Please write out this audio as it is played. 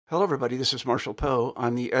Hello, everybody. This is Marshall Poe.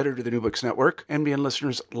 I'm the editor of the New Books Network. NBN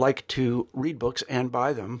listeners like to read books and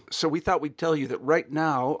buy them. So we thought we'd tell you that right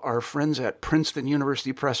now, our friends at Princeton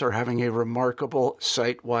University Press are having a remarkable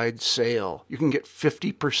site-wide sale. You can get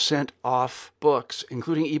 50% off books,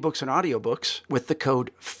 including ebooks and audiobooks, with the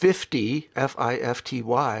code 50,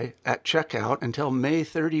 F-I-F-T-Y, at checkout until May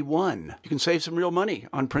 31. You can save some real money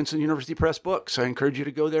on Princeton University Press books. I encourage you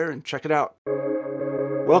to go there and check it out.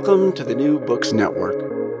 Welcome to the New Books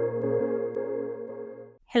Network.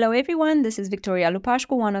 Hello, everyone. This is Victoria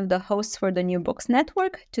Lupashko, one of the hosts for the New Books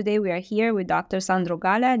Network. Today, we are here with Dr. Sandro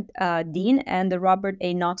Galea, Dean, and the Robert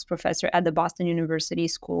A. Knox Professor at the Boston University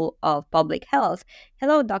School of Public Health.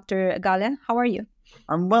 Hello, Dr. Galea. How are you?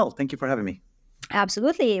 I'm well. Thank you for having me.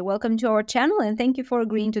 Absolutely. Welcome to our channel, and thank you for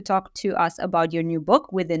agreeing to talk to us about your new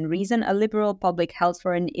book, Within Reason, A Liberal Public Health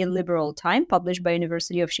for an Illiberal Time, published by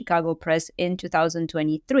University of Chicago Press in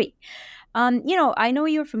 2023. I know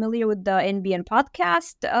you're familiar with the NBN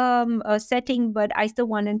podcast setting, but I still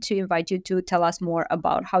wanted to invite you to tell us more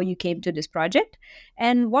about how you came to this project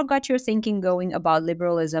and what got your thinking going about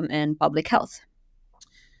liberalism and public health.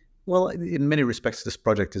 Well, in many respects, this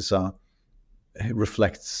project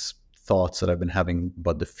reflects thoughts that I've been having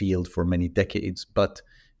about the field for many decades, but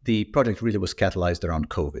the project really was catalyzed around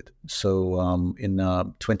COVID. So in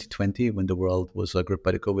 2020, when the world was gripped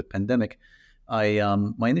by the COVID pandemic,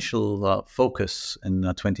 my initial focus in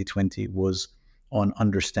 2020 was on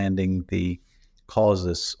understanding the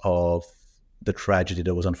causes of the tragedy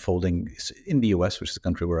that was unfolding in the US, which is the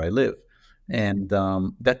country where I live. And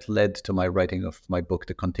that led to my writing of my book,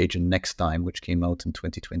 The Contagion Next Time, which came out in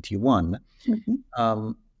 2021.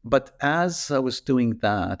 Mm-hmm. But as I was doing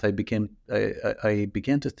that, I began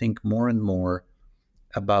to think more and more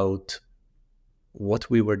about what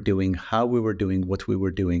we were doing, how we were doing, what we were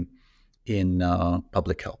doing in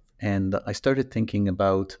public health. And I started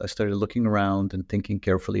looking around and thinking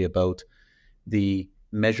carefully about the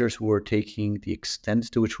measures we were taking, the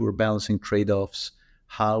extent to which we were balancing trade-offs,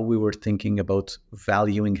 how we were thinking about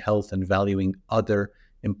valuing health and valuing other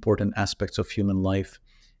important aspects of human life.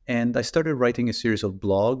 And I started writing a series of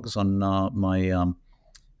blogs on my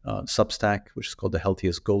Substack, which is called The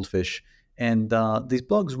Healthiest Goldfish. And these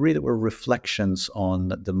blogs really were reflections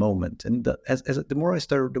on the moment. And the more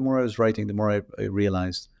I was writing, the more I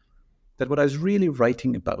realized that what I was really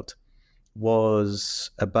writing about was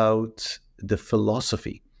about the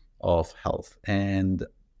philosophy of health and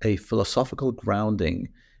a philosophical grounding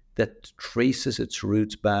that traces its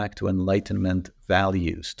roots back to Enlightenment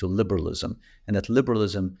values, to liberalism, and that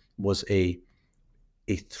liberalism was a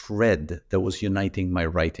thread that was uniting my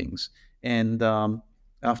writings. And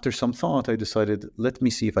after some thought, I decided, let me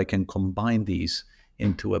see if I can combine these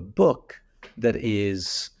into a book that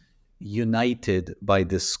is united by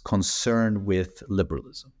this concern with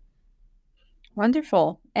liberalism.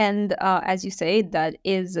 Wonderful. And as you say, that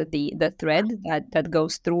is the thread that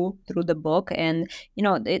goes through the book. And,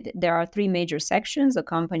 there are three major sections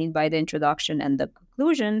accompanied by the introduction and the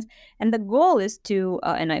conclusions. And the goal is to,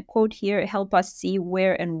 and I quote here, help us see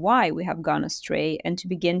where and why we have gone astray and to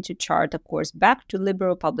begin to chart a course back to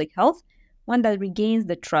liberal public health, one that regains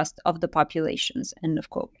the trust of the populations, end of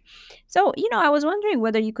quote. So, I was wondering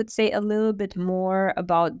whether you could say a little bit more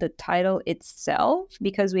about the title itself,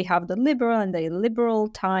 because we have the liberal and the illiberal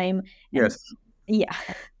time. Yes. Yeah.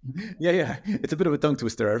 Yeah. It's a bit of a tongue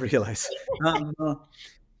twister, I realize.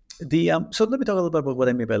 So let me talk a little bit about what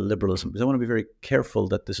I mean by liberalism, because I want to be very careful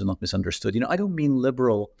that this is not misunderstood. I don't mean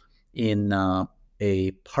liberal in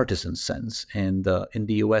a partisan sense. And in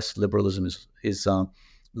the US, liberalism is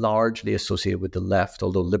largely associated with the left,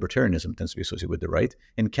 although libertarianism tends to be associated with the right.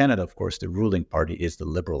 In Canada, of course, the ruling party is the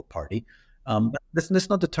Liberal Party. But that's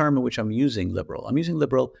not the term in which I'm using liberal. I'm using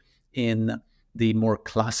liberal in the more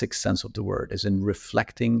classic sense of the word, as in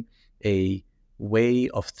reflecting a way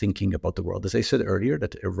of thinking about the world. As I said earlier,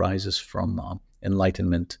 that arises from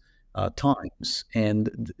Enlightenment times.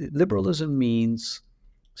 And liberalism means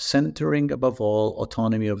centering, above all,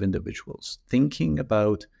 autonomy of individuals, thinking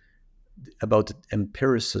about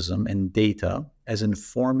empiricism and data as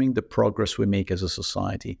informing the progress we make as a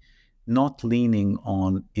society, not leaning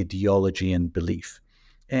on ideology and belief,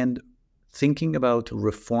 and thinking about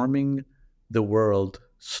reforming the world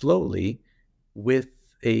slowly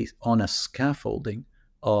on a scaffolding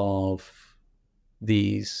of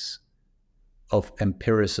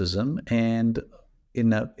empiricism and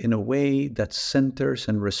in a way that centers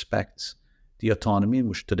and respects the autonomy, in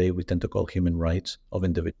which today we tend to call human rights, of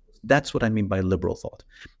individuals. That's what I mean by liberal thought.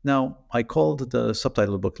 Now, I called the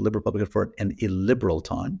subtitle of the book Liberal Public Health for an illiberal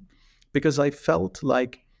time, because I felt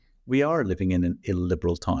like we are living in an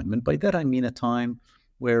illiberal time. And by that I mean a time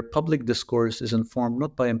where public discourse is informed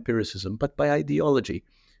not by empiricism, but by ideology.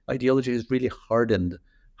 Ideology has really hardened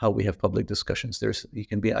how we have public discussions. You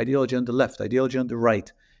can be ideology on the left, ideology on the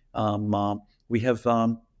right. We have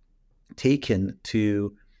taken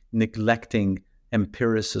to neglecting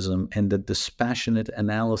empiricism and the dispassionate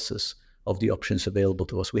analysis of the options available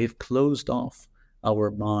to us. We have closed off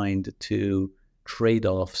our mind to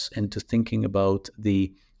trade-offs and to thinking about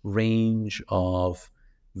the range of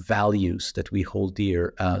values that we hold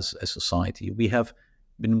dear as a society. We have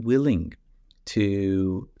been willing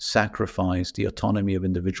to sacrifice the autonomy of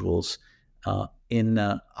individuals out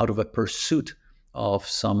of a pursuit of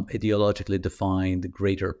some ideologically defined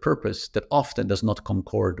greater purpose that often does not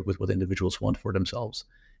concord with what individuals want for themselves.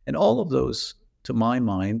 And all of those, to my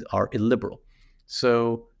mind, are illiberal.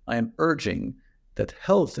 So I am urging that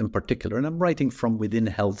health in particular, and I'm writing from within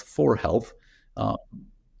health for health,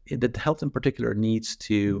 that health in particular needs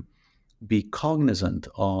to be cognizant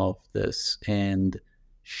of this and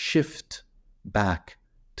shift back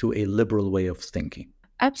to a liberal way of thinking.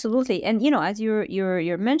 Absolutely, and as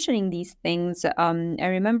you're mentioning these things, I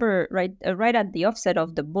remember right at the offset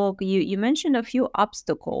of the book, you mentioned a few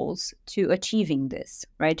obstacles to achieving this,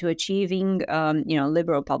 right? To achieving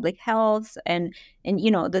liberal public health, and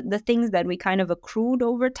the things that we kind of accrued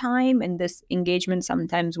over time, and this engagement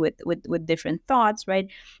sometimes with different thoughts, right?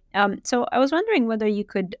 So I was wondering whether you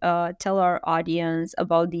could tell our audience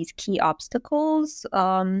about these key obstacles,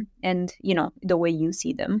 and the way you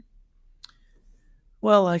see them.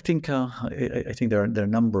 Well, I think there are a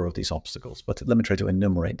number of these obstacles, but let me try to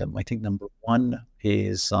enumerate them. I think number one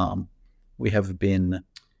is we have been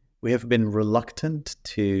reluctant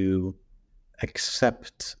to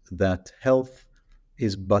accept that health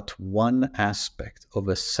is but one aspect of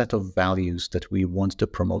a set of values that we want to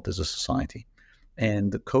promote as a society.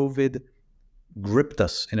 And the COVID gripped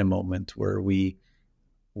us in a moment where we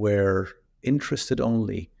were interested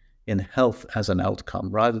only in health as an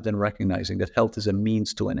outcome, rather than recognizing that health is a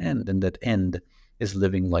means to an end, and that end is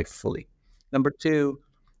living life fully. Number two,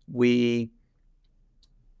 we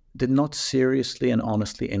did not seriously and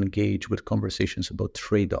honestly engage with conversations about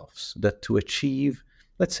trade-offs, that to achieve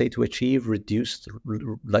reduced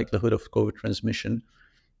likelihood of COVID transmission,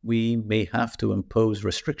 we may have to impose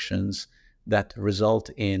restrictions that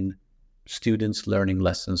result in students learning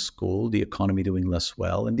less in school, the economy doing less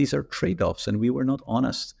well, and these are trade-offs, and we were not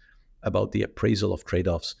honest about the appraisal of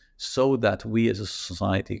trade-offs so that we as a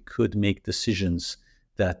society could make decisions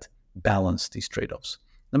that balance these trade-offs.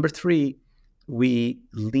 Number three, we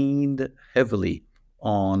leaned heavily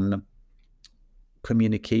on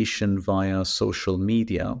communication via social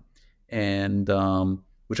media, and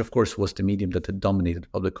which of course was the medium that had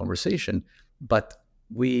dominated public conversation. But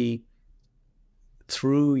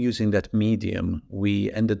through using that medium,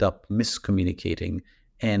 we ended up miscommunicating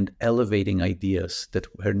and elevating ideas that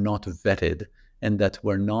were not vetted and that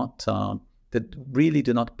were not that really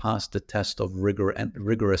did not pass the test of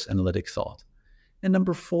rigorous analytic thought. And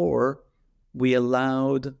number four, we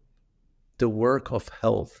allowed the work of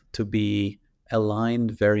health to be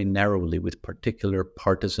aligned very narrowly with particular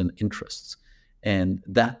partisan interests, and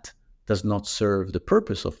that does not serve the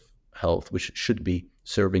purpose of health, which should be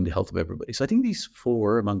serving the health of everybody. So I think these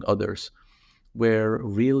four, among others, were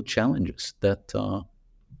real challenges that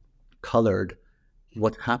colored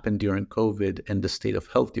what happened during COVID and the state of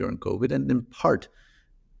health during COVID. And in part,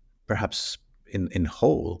 perhaps in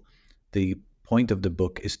whole, the point of the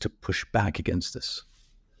book is to push back against this.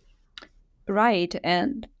 Right.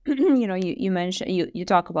 And, you mentioned, you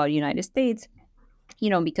talk about United States,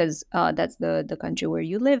 because that's the country where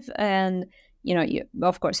you live. And,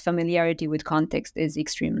 of course, familiarity with context is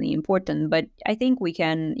extremely important. But I think we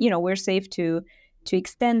can, we're safe to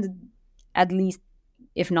extend at least,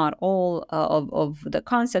 if not all, of the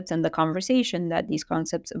concepts and the conversation that these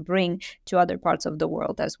concepts bring to other parts of the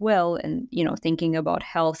world as well. And, thinking about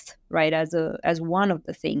health, right, as one of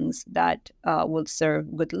the things that will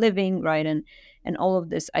serve good living, right, and all of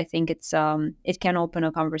this, I think it can open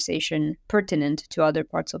a conversation pertinent to other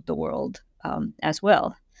parts of the world as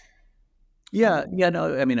well. Yeah,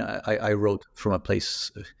 no, I mean, I wrote from a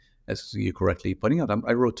place, as you correctly pointing out,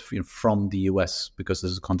 I wrote from the US because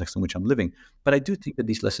this is the context in which I'm living. But I do think that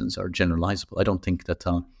these lessons are generalizable. I don't think that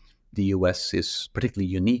the US is particularly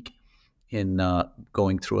unique in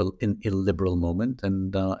going through an illiberal moment.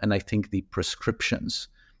 And I think the prescriptions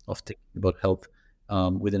of thinking about health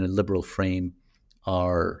within a liberal frame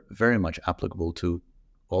are very much applicable to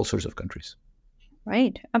all sorts of countries.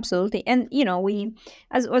 Right, absolutely. And we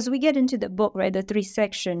as we get into the book, right, the three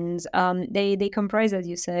sections, they comprise, as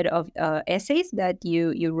you said, of essays that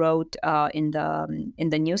you wrote in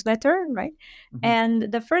the newsletter, right? Mhm.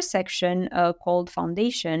 And the first section, called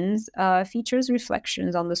Foundations, features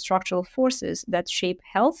reflections on the structural forces that shape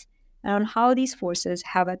health and on how these forces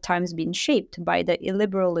have at times been shaped by the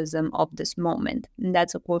illiberalism of this moment. And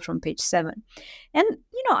that's a quote from page 7. And,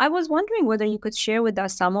 I was wondering whether you could share with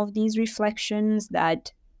us some of these reflections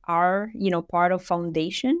that are, part of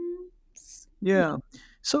foundations. Yeah.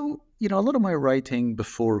 So, a lot of my writing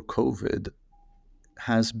before COVID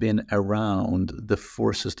has been around the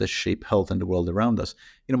forces that shape health in the world around us.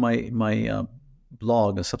 My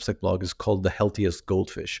blog, a Substack blog, is called "The Healthiest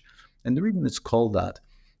Goldfish," and the reason it's called that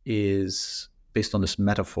is based on this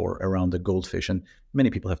metaphor around the goldfish. And many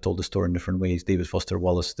people have told the story in different ways. David Foster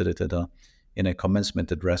Wallace did it in a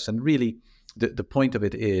commencement address, and really, the point of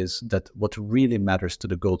it is that what really matters to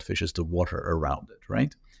the goldfish is the water around it,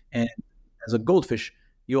 right? And as a goldfish,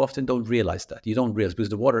 you often don't realize that. You don't realize because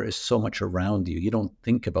the water is so much around you. You don't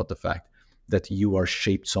think about the fact that you are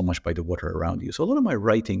shaped so much by the water around you. So a lot of my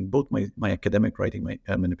writing, both my academic writing,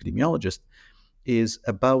 I'm an epidemiologist, is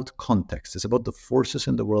about context. It's about the forces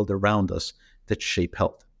in the world around us that shape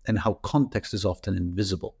health and how context is often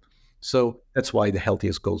invisible. So that's why The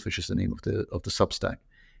Healthiest Goldfish is the name of the Substack.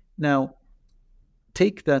 Now,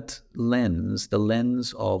 take that lens, the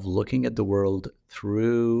lens of looking at the world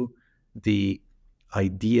through the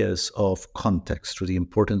ideas of context, through the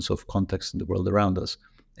importance of context in the world around us,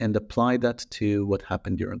 and apply that to what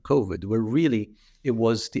happened during COVID, where really it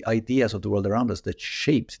was the ideas of the world around us that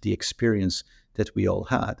shaped the experience that we all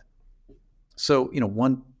had. So,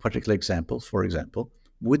 one particular example, for example,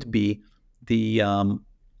 would be the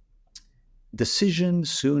decision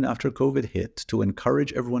soon after COVID hit to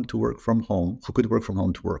encourage everyone to work from home, who could work from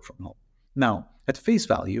home, to work from home. Now, at face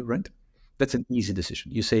value, right, that's an easy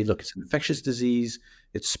decision. You say, look, it's an infectious disease,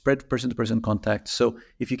 it's spread person-to-person contact. So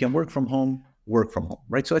if you can work from home,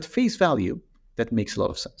 right? So at face value, that makes a lot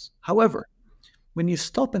of sense. However, when you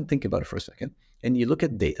stop and think about it for a second, and you look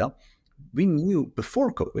at data, we knew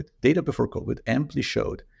data before COVID amply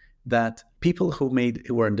showed that people who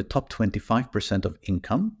were in the top 25% of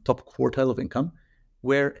income, top quartile of income,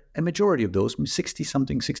 where a majority of those, 60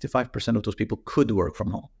 something, 65% of those people could work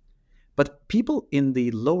from home. But people in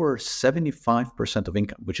the lower 75% of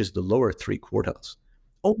income, which is the lower three quartiles,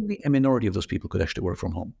 only a minority of those people could actually work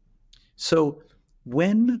from home. So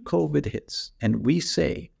when COVID hits and we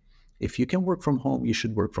say, if you can work from home, you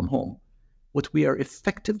should work from home, what we are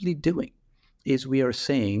effectively doing is we are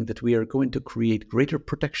saying that we are going to create greater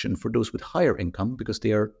protection for those with higher income because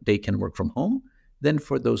they can work from home than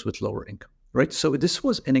for those with lower income, right? So this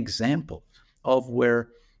was an example of where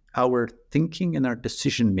our thinking and our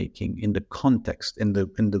decision making in the context, in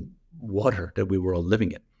the water that we were all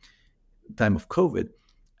living in, time of COVID,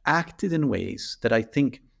 acted in ways that I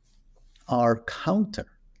think are counter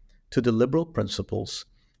to the liberal principles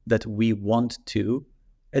that we want to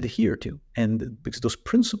adhere to. And because those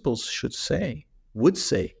principles would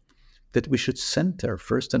say that we should center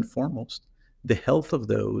first and foremost the health of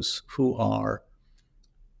those who are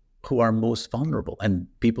most vulnerable, and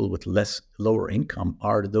people with lower income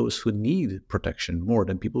are those who need protection more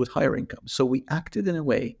than people with higher income. So we acted in a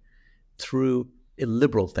way through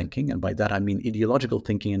illiberal thinking, and by that I mean ideological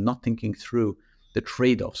thinking and not thinking through the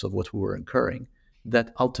trade-offs of what we were incurring,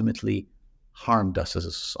 that ultimately harmed us as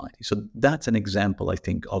a society. So that's an example, I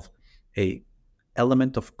think, of a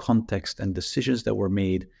element of context and decisions that were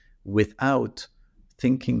made without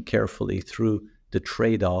thinking carefully through the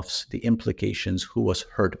trade-offs, the implications, who was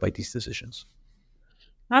hurt by these decisions.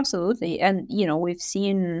 Absolutely. And, we've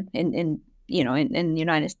seen in the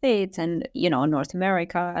United States and, North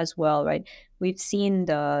America as well, right? We've seen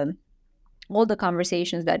all the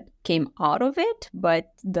conversations that came out of it,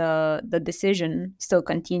 but the decision still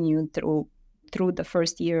continued through the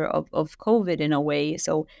first year of COVID in a way.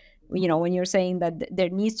 So, when you're saying that there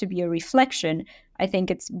needs to be a reflection, I think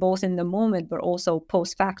it's both in the moment, but also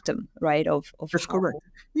post factum, right? Of That's how. correct.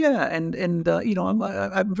 Yeah, and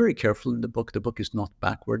I'm very careful in the book. The book is not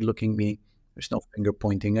backward looking. There's no finger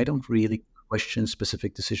pointing. I don't really question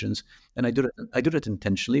specific decisions, and I do that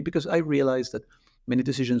intentionally because I realize that many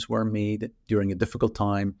decisions were made during a difficult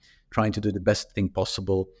time, trying to do the best thing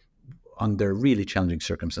possible under really challenging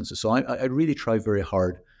circumstances. So I really try very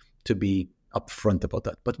hard to be upfront about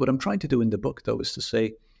that. But what I'm trying to do in the book, though, is to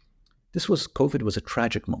say COVID was a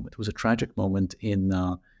tragic moment. It was a tragic moment in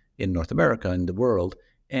North America, in the world,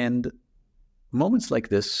 and moments like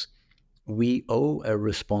this, we owe a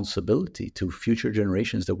responsibility to future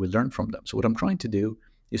generations that we learn from them. So what I'm trying to do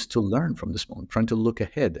is to learn from this moment, trying to look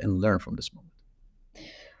ahead and learn from this moment.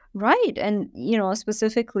 Right. And,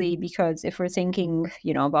 specifically because if we're thinking,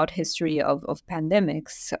 about history of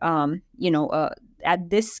pandemics, at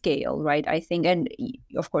this scale, right, I think, and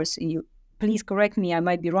of course, please correct me, I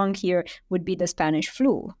might be wrong here, would be the Spanish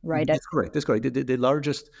flu, right? That's correct. That's correct. The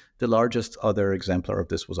largest other exemplar of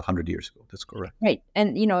this was 100 years ago. That's correct. Right.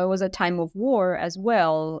 And, it was a time of war as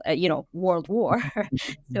well, World War.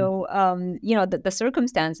 So, the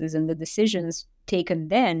circumstances and the decisions taken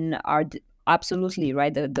then are absolutely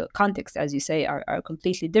right. The context, as you say, are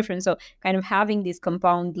completely different. So kind of having these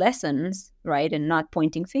compound lessons, right, and not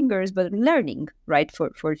pointing fingers, but learning, right,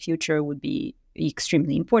 for future would be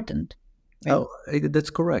extremely important. Right? Oh, that's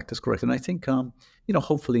correct. That's correct. And I think,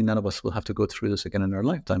 hopefully none of us will have to go through this again in our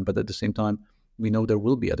lifetime. But at the same time, we know there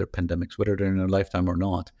will be other pandemics, whether they're in our lifetime or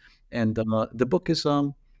not. And the book is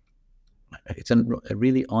it's a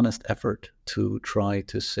really honest effort to try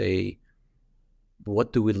to say,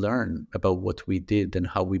 what do we learn about what we did and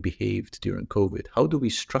how we behaved during COVID? How do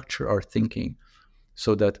we structure our thinking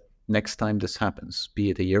so that next time this happens,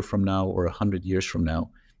 be it a year from now or 100 years from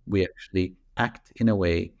now, we actually act in a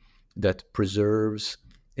way that preserves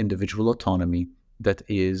individual autonomy, that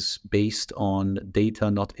is based on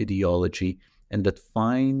data, not ideology, and that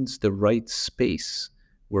finds the right space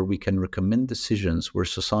where we can recommend decisions, where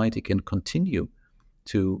society can continue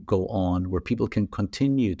to go on, where people can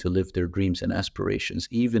continue to live their dreams and aspirations,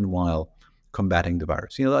 even while combating the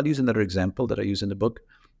virus. I'll use another example that I use in the book,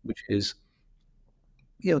 which is,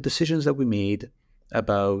 decisions that we made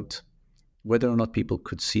about whether or not people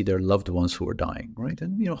could see their loved ones who were dying, right?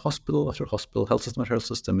 And, hospital after hospital, health system after health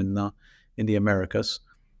system in the Americas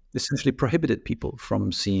essentially prohibited people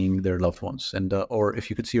from seeing their loved ones. And, or if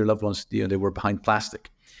you could see your loved ones, they were behind plastic.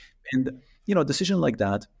 And, a decision like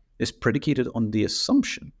that is predicated on the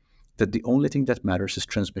assumption that the only thing that matters is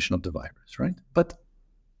transmission of the virus, right? But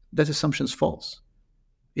that assumption is false.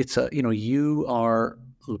 It's you are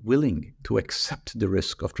willing to accept the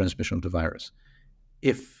risk of transmission of the virus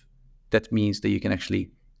if that means that you can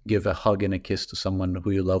actually give a hug and a kiss to someone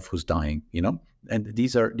who you love who's dying, And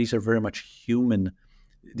these are very much human.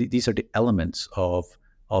 These are the elements of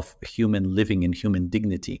human living and human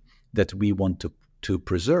dignity that we want to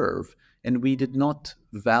preserve. And we did not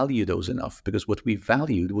value those enough, because what we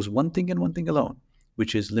valued was one thing and one thing alone,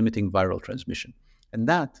 which is limiting viral transmission. And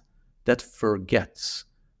that forgets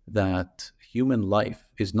that human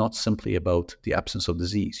life is not simply about the absence of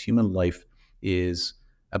disease. Human life is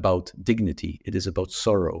about dignity. It is about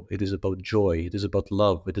sorrow. It is about joy. It is about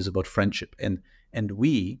love. It is about friendship. And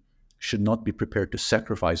we should not be prepared to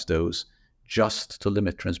sacrifice those just to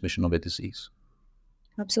limit transmission of a disease.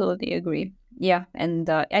 Absolutely agree. Yeah. And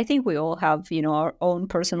I think we all have, our own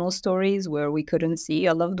personal stories where we couldn't see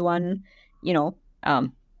a loved one,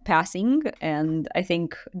 passing. And I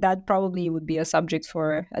think that probably would be a subject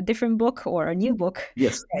for a different book or a new book.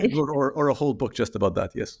 Yes. Right? Or a whole book just about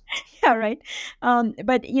that. Yes. Yeah. Right.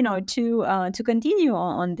 But, to continue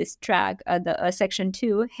on this track, the section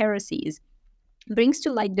 2, heresies, brings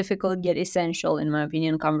to light difficult yet essential, in my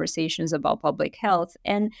opinion, conversations about public health.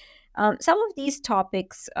 And some of these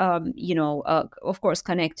topics, of course,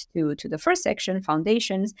 connect to the first section,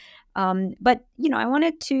 foundations. But, I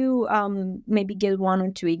wanted to maybe give one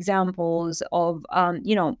or two examples of,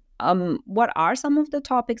 what are some of the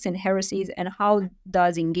topics and heresies, and how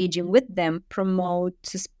does engaging with them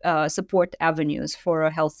promote support avenues for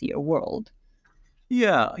a healthier world?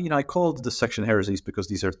 Yeah, I called the section heresies because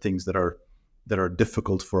these are things that are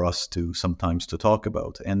difficult for us to sometimes to talk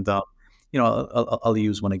about. And I'll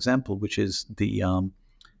use one example, which is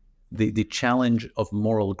the challenge of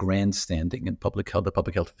moral grandstanding in public health, the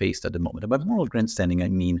public health faced at the moment. And by moral grandstanding,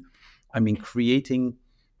 I mean creating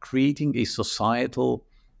a societal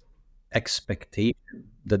expectation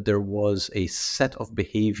that there was a set of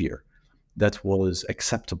behavior that was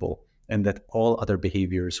acceptable, and that all other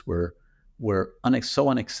behaviors were so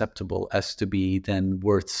unacceptable as to be then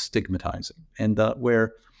worth stigmatizing. And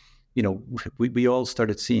where we all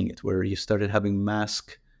started seeing it, where you started having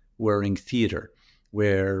mask wearing theater,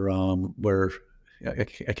 where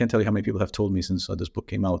I can't tell you how many people have told me since this book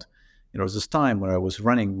came out. There was this time where I was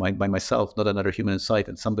running by myself, not another human in sight,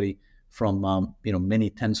 and somebody from many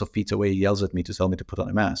tens of feet away yells at me to tell me to put on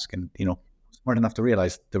a mask. And smart enough to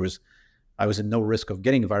realize I was in no risk of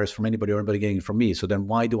getting a virus from anybody or anybody getting it from me. So then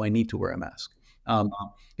why do I need to wear a mask?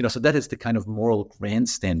 So that is the kind of moral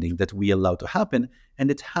grandstanding that we allow to happen.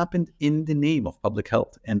 And it happened in the name of public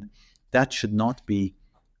health. And that should not be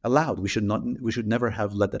allowed. We should never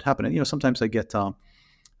have let that happen. And, sometimes I get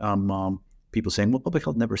people saying, well, public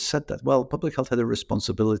health never said that. Well, public health had a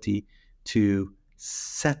responsibility to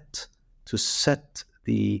set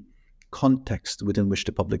the context within which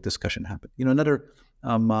the public discussion happened. Another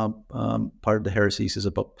part of the heresies is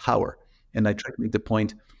about power, and I try to make the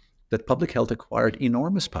point that public health acquired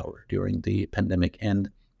enormous power during the pandemic, and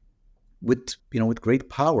with great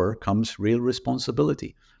power comes real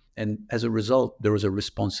responsibility. And as a result, there was a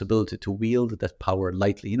responsibility to wield that power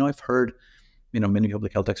lightly. I've heard, many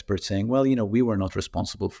public health experts saying, well, we were not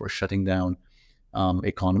responsible for shutting down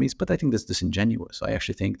economies, but I think that's disingenuous. I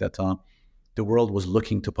actually think that the world was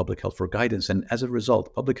looking to public health for guidance. And as a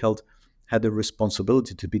result, public health had the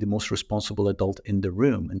responsibility to be the most responsible adult in the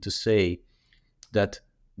room and to say that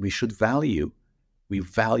we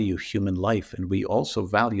value human life, and we also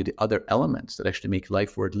value the other elements that actually make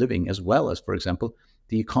life worth living, as well as, for example,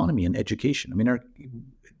 the economy and education. Our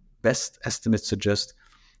best estimates suggest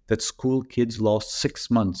that school kids lost 6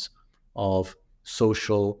 months of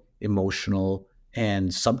social, emotional,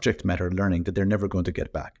 and subject matter learning that they're never going to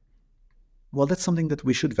get back. Well, that's something that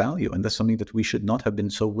we should value, and that's something that we should not have been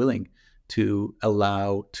so willing to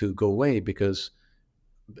allow to go away because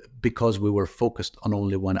we were focused on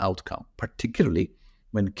only one outcome, particularly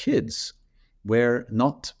when kids were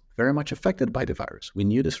not very much affected by the virus. We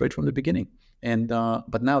knew this right from the beginning. And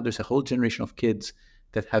but now there's a whole generation of kids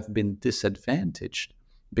that have been disadvantaged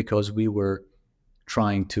because we were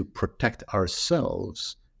trying to protect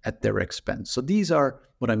ourselves at their expense. So these are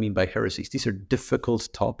what I mean by heresies. These are difficult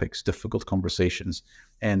topics, difficult conversations.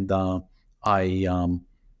 And I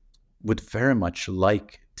would very much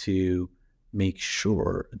like to make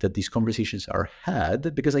sure that these conversations are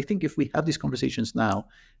had, because I think if we have these conversations now,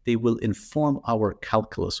 they will inform our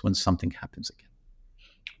calculus when something happens again.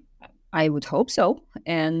 I would hope so.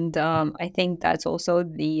 And I think that's also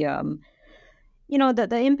the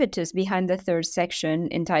impetus behind the third section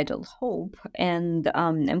entitled Hope. And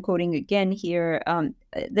I'm quoting again here.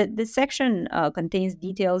 The section contains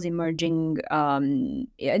details emerging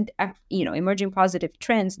positive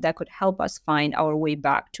trends that could help us find our way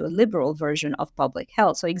back to a liberal version of public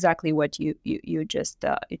health. So exactly what you just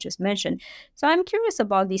mentioned. So I'm curious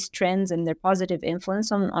about these trends and their positive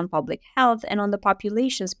influence on public health and on the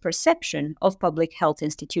population's perception of public health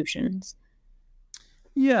institutions.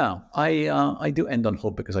 Yeah, I do end on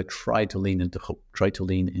hope because I try to lean into hope, try to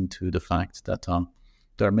lean into the fact that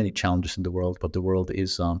there are many challenges in the world, but the world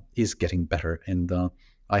is getting better, and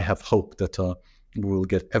I have hope that we will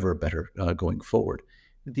get ever better going forward.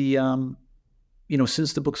 Since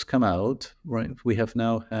the book's come out, right, we have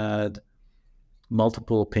now had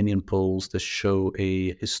multiple opinion polls that show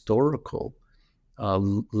a historical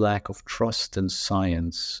lack of trust in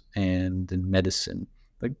science and in medicine,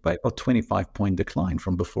 like by a 25-point decline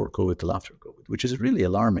from before COVID till after COVID, which is really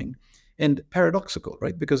alarming and paradoxical,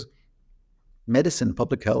 right? Because medicine,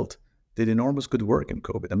 public health did enormous good work in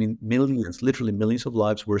COVID. I mean, literally millions of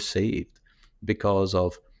lives were saved because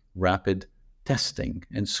of rapid testing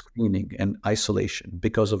and screening and isolation,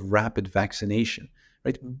 because of rapid vaccination,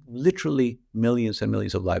 right? Literally millions and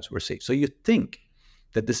millions of lives were saved. So you think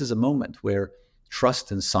that this is a moment where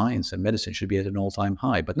trust in science and medicine should be at an all-time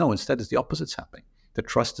high, but no, instead it's the opposite's happening. The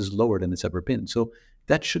trust is lower than it's ever been. So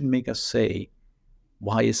that should make us say,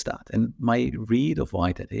 why is that? And my read of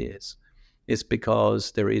why that is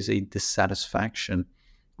because there is a dissatisfaction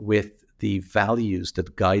with the values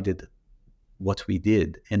that guided what we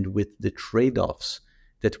did and with the trade-offs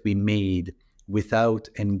that we made without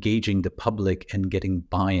engaging the public and getting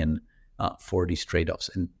buy-in for these trade-offs.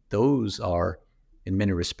 And those are, in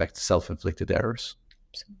many respects, self-inflicted errors.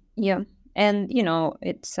 Yeah. And,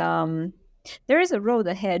 it's... there is a road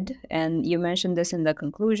ahead, and you mentioned this in the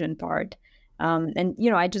conclusion part.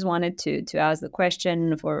 I just wanted to ask the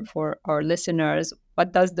question for our listeners: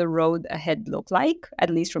 what does the road ahead look like, at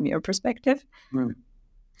least from your perspective? Right.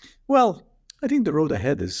 Well, I think the road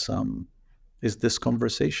ahead is this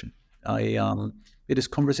conversation. It is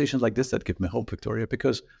conversations like this that give me hope, Victoria,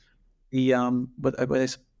 because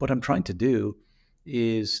what I'm trying to do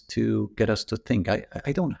is to get us to think.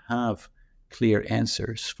 I don't have clear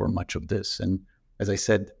answers for much of this. And as I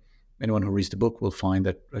said, anyone who reads the book will find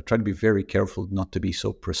that I try to be very careful not to be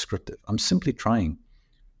so prescriptive. I'm simply trying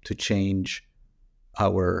to change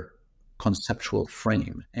our conceptual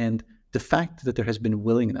frame. And the fact that there has been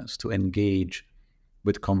willingness to engage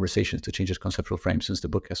with conversations to change this conceptual frame since the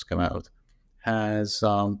book has come out has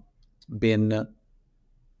been,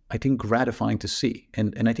 I think, gratifying to see.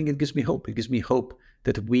 And I think it gives me hope. It gives me hope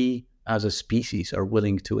that we as a species are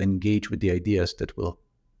willing to engage with the ideas that will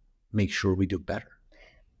make sure we do better.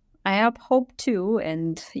 I have hope too.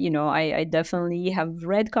 And, I definitely have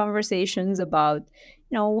read conversations about,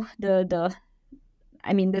 the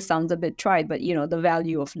I mean, this sounds a bit trite, but the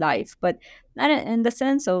value of life, but not in the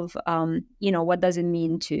sense of what does it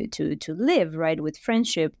mean to live, right, with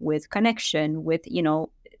friendship, with connection, with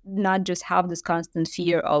not just have this constant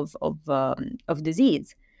fear of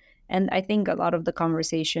disease. And I think a lot of the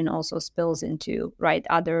conversation also spills into, right,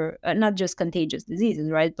 other not just contagious diseases,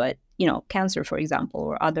 right, but cancer, for example,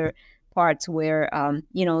 or other parts where as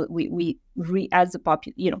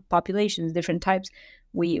the populations, different types,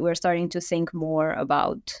 we're starting to think more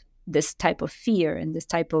about this type of fear and this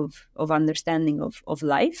type of understanding of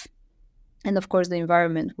life, and of course the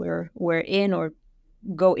environment we're in or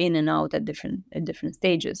go in and out at different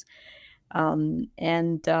stages.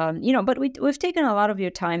 But we've taken a lot of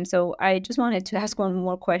your time, so I just wanted to ask one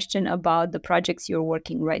more question about the projects you're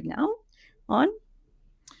working right now on.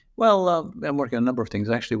 Well, I'm working on a number of things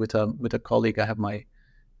actually with a colleague. I have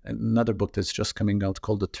another book that's just coming out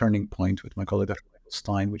called The Turning Point with my colleague Dr. Michael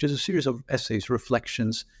Stein, which is a series of essays,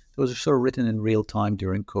 reflections. Those are sort of written in real time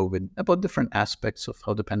during COVID about different aspects of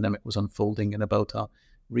how the pandemic was unfolding, and about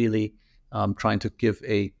really trying to give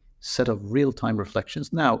a set of real-time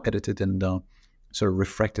reflections, now edited and sort of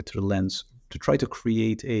refracted through the lens, to try to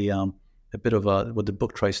create a bit of what the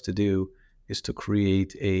book tries to do is to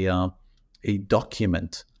create a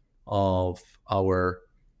document of our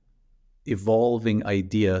evolving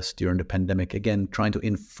ideas during the pandemic, again trying to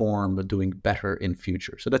inform doing better in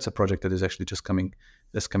future. So that's a project that is actually just coming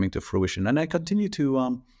to fruition, and I continue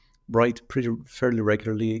to write fairly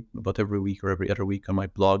regularly, about every week or every other week, on my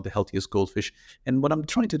blog, The Healthiest Goldfish. And what I'm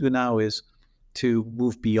trying to do now is to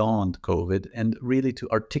move beyond COVID and really to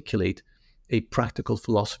articulate a practical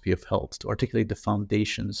philosophy of health, to articulate the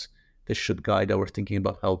foundations that should guide our thinking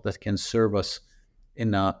about health, that can serve us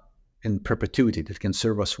in perpetuity, that can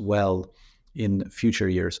serve us well in future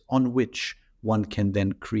years, on which one can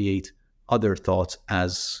then create other thoughts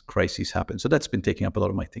as crises happen. So that's been taking up a lot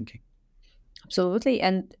of my thinking. Absolutely.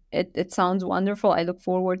 And it sounds wonderful. I look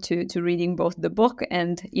forward to reading both the book,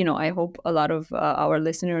 and I hope a lot of our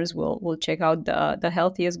listeners will check out the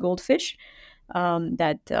Healthiest Goldfish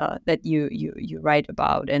that you write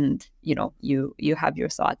about, and you have your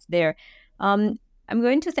thoughts there. I'm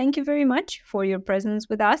going to thank you very much for your presence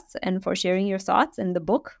with us and for sharing your thoughts and the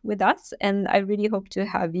book with us. And I really hope to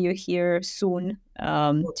have you here soon.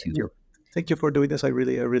 Thank you for doing this. I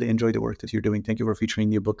really enjoy the work that you're doing. Thank you for featuring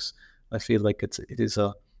new books. I feel like it is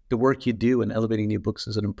the work you do and elevating new books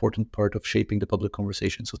is an important part of shaping the public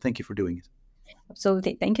conversation. So thank you for doing it.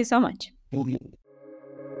 Absolutely. Thank you so much.